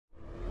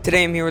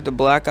Today I'm here with the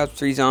Black Ops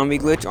 3 Zombie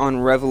Glitch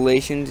on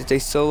Revelations. It's a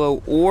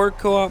solo or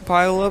co-op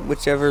pile-up,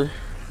 whichever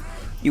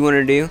you want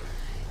to do.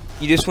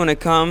 You just want to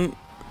come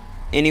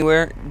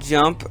anywhere,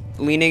 jump,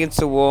 lean against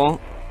the wall,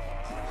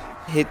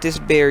 hit this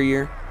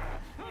barrier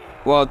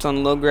while it's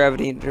on low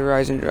gravity to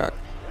rise and drop.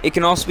 It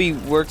can also be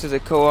worked as a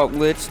co-op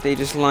glitch. They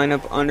just line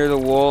up under the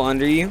wall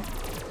under you.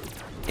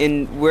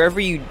 And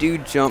wherever you do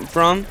jump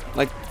from,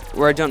 like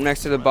where I jump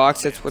next to the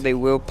box, that's where they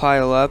will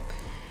pile up.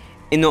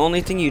 And the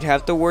only thing you'd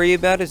have to worry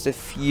about is the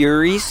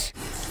Furies,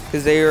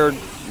 because they are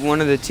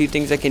one of the two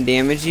things that can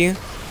damage you.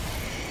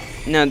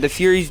 Now, the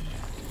Furies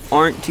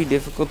aren't too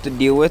difficult to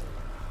deal with,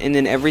 and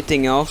then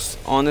everything else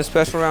on the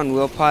special round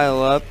will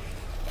pile up.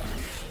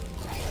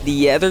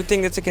 The other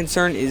thing that's a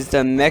concern is the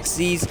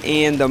Mexis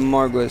and the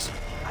Marguas.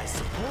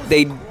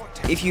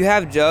 If you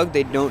have Jug,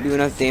 they don't do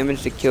enough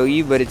damage to kill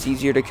you, but it's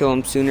easier to kill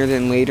them sooner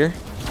than later.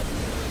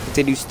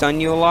 They do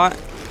stun you a lot.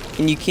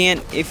 And you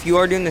can't, if you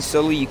are doing the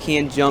solo, you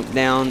can jump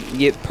down,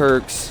 get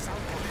perks,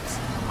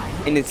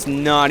 and it's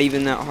not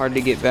even that hard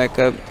to get back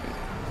up.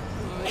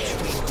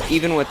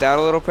 Even without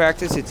a little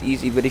practice, it's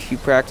easy, but if you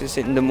practice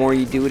it and the more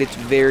you do it, it's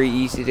very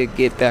easy to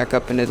get back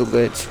up into the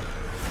glitch.